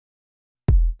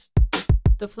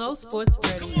The Flow Sports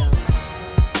Radio.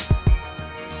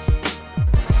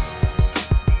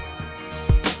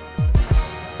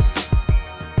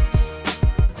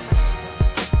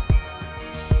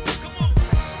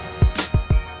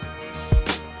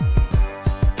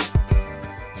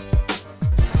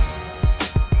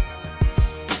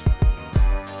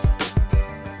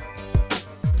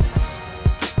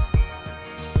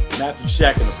 Matthew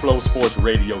Shack and the Flow Sports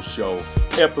Radio Show,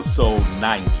 episode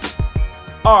 90.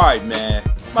 Alright, man.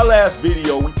 My last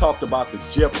video, we talked about the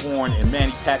Jeff Horn and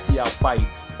Manny Pacquiao fight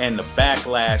and the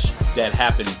backlash that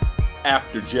happened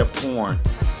after Jeff Horn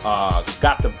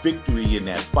got the victory in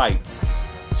that fight.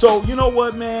 So, you know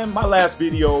what, man? My last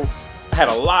video, I had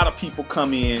a lot of people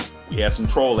come in. We had some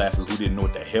troll asses who didn't know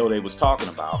what the hell they was talking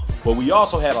about. But we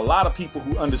also had a lot of people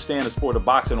who understand the sport of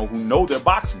boxing or who know their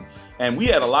boxing. And we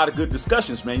had a lot of good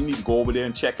discussions, man. You need to go over there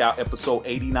and check out episode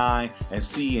 89 and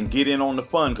see and get in on the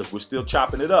fun because we're still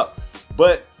chopping it up.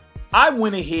 But I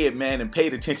went ahead, man, and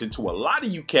paid attention to a lot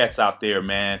of you cats out there,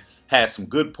 man. Had some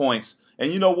good points.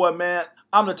 And you know what, man?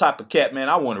 I'm the type of cat, man,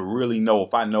 I want to really know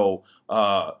if I know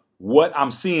what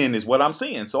I'm seeing is what I'm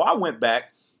seeing. So I went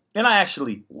back and I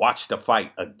actually watched the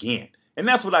fight again. And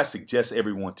that's what I suggest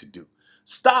everyone to do.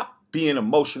 Stop being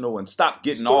emotional and stop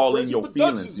getting all in your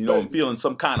feelings, you know, and feeling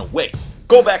some kind of way.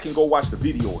 Go back and go watch the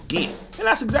video again. And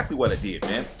that's exactly what I did,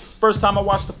 man. First time I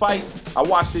watched the fight, I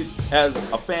watched it as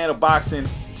a fan of boxing,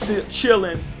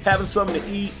 chilling, having something to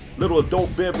eat, little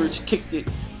adult beverage, kicked it,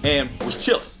 and was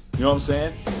chilling. You know what I'm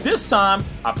saying? This time,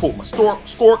 I pulled my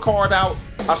scorecard out.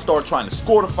 I started trying to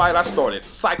score the fight. I started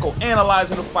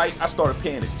psychoanalyzing the fight. I started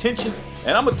paying attention.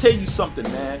 And I'm going to tell you something,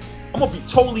 man. I'm going to be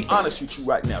totally honest with you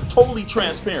right now. Totally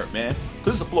transparent, man. Because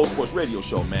this is a Flow Sports Radio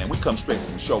show, man. We come straight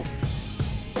from the shoulders.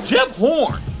 Jeff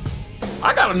Horn.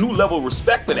 I got a new level of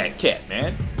respect for that cat,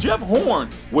 man. Jeff Horn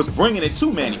was bringing it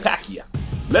to Manny Pacquiao.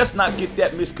 Let's not get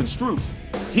that misconstrued.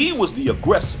 He was the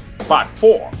aggressor by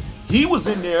far. He was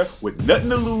in there with nothing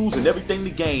to lose and everything to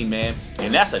gain, man.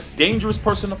 And that's a dangerous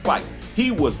person to fight.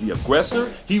 He was the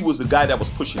aggressor. He was the guy that was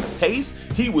pushing the pace.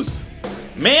 He was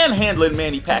manhandling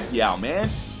Manny Pacquiao, man.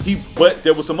 But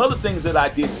there were some other things that I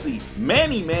did see.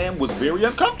 Manny, man, was very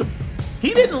uncomfortable.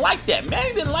 He didn't like that.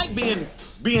 Manny didn't like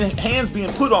hands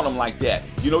being put on him like that.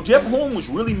 You know, Jeff Horn was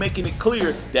really making it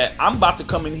clear that I'm about to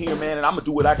come in here, man, and I'm gonna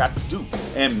do what I got to do.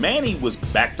 And Manny was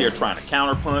back there trying to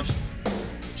counterpunch,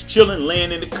 chilling,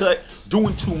 laying in the cut,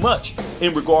 doing too much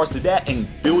in regards to that and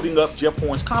building up Jeff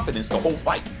Horn's confidence the whole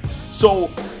fight. So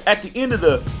at the end of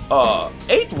the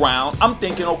 8th round, I'm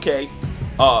thinking, okay,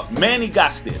 Manny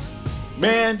got this.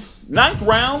 Man, 9th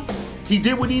round, he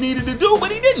did what he needed to do,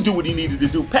 but he didn't do what he needed to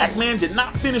do. Pac-Man did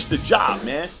not finish the job,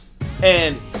 man.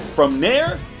 And from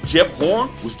there, Jeff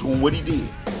Horn was doing what he did.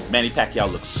 Manny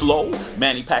Pacquiao looked slow.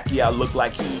 Manny Pacquiao looked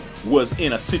like he was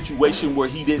in a situation where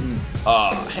he didn't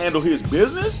handle his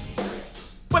business.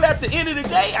 But at the end of the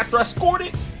day, after I scored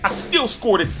it, I still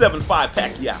scored it 7-5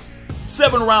 Pacquiao.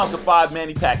 7 rounds to 5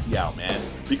 Manny Pacquiao, man.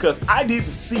 Because I didn't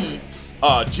see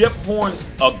Jeff Horn's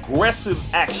aggressive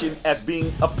action as being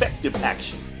effective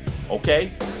action.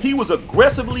 Okay? He was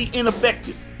aggressively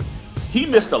ineffective. He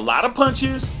missed a lot of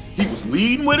punches. He was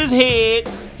leading with his head.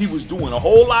 He was doing a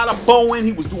whole lot of bowing.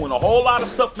 He was doing a whole lot of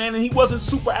stuff, man, and he wasn't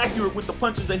super accurate with the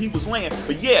punches that he was laying.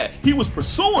 But yeah, he was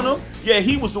pursuing them. Yeah,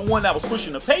 he was the one that was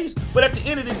pushing the pace. But at the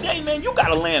end of the day, man, you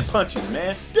gotta land punches,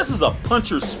 man. This is a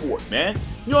puncher's sport, man.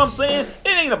 You know what I'm saying?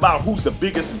 It ain't about who's the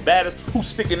biggest and baddest, who's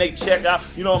sticking their check out,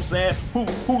 you know what I'm saying?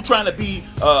 Who trying to be,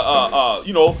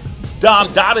 you know,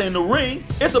 Dom Dada in the ring.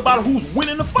 It's about who's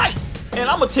winning the fight. And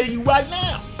I'm gonna tell you right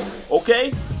now,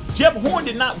 okay? Jeff Horn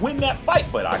did not win that fight,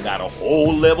 but I got a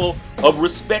whole level of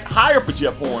respect higher for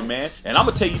Jeff Horn, man. And I'm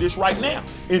going to tell you this right now.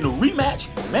 In the rematch,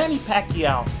 Manny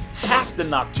Pacquiao has to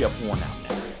knock Jeff Horn out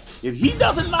now. If he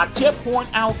doesn't knock Jeff Horn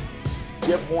out,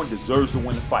 Jeff Horn deserves to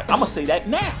win the fight. I'm going to say that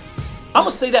now. I'm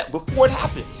going to say that before it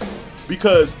happens.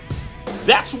 Because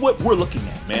that's what we're looking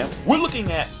at, man. We're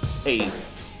looking at a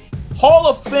Hall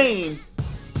of Fame,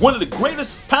 one of the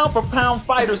greatest pound-for-pound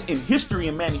fighters in history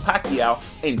in Manny Pacquiao,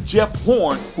 and Jeff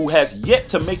Horn, who has yet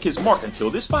to make his mark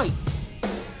until this fight.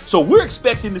 So we're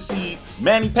expecting to see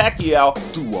Manny Pacquiao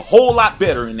do a whole lot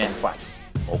better in that fight.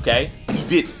 Okay? He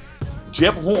didn't.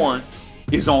 Jeff Horn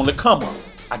is on the come up.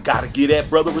 I gotta give that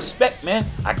brother respect, man.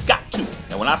 I got to.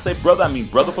 And when I say brother, I mean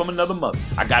brother from another mother.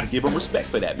 I gotta give him respect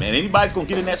for that, man. Anybody's gonna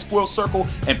get in that squirrel circle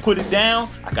and put it down,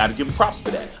 I gotta give him props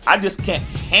for that. I just can't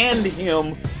hand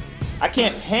him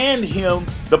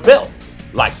the belt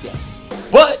like that.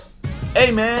 But,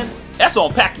 hey man, that's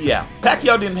on Pacquiao.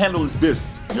 Pacquiao didn't handle his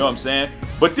business. You know what I'm saying?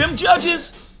 But them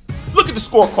judges, look at the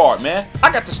scorecard, man.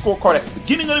 I got the scorecard at the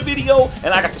beginning of the video,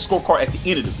 and I got the scorecard at the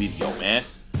end of the video, man.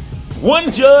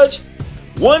 One judge,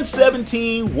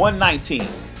 117, 119.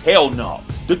 Hell no.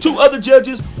 The two other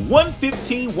judges,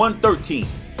 115, 113.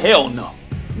 Hell no.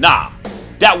 Nah,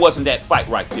 that wasn't that fight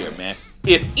right there, man.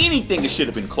 If anything, it should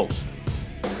have been closer.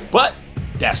 But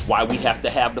that's why we have to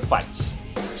have the fights.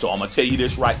 So I'm going to tell you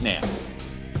this right now.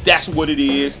 That's what it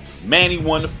is. Manny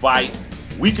won the fight.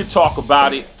 We could talk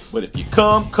about it. But if you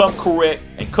come correct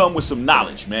and come with some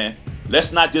knowledge, man.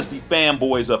 Let's not just be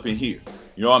fanboys up in here.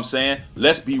 You know what I'm saying?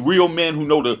 Let's be real men who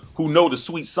know the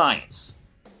sweet science.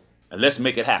 And let's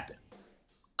make it happen.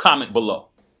 Comment below.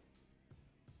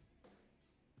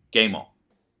 Game on.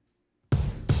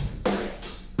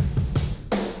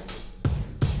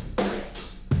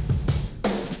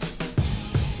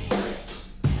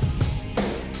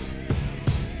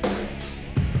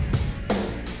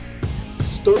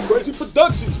 Stir Crazy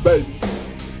Productions, baby.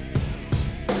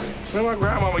 Man, my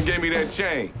grandmama gave me that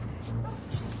chain.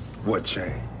 What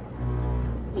chain?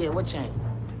 Yeah, what chain?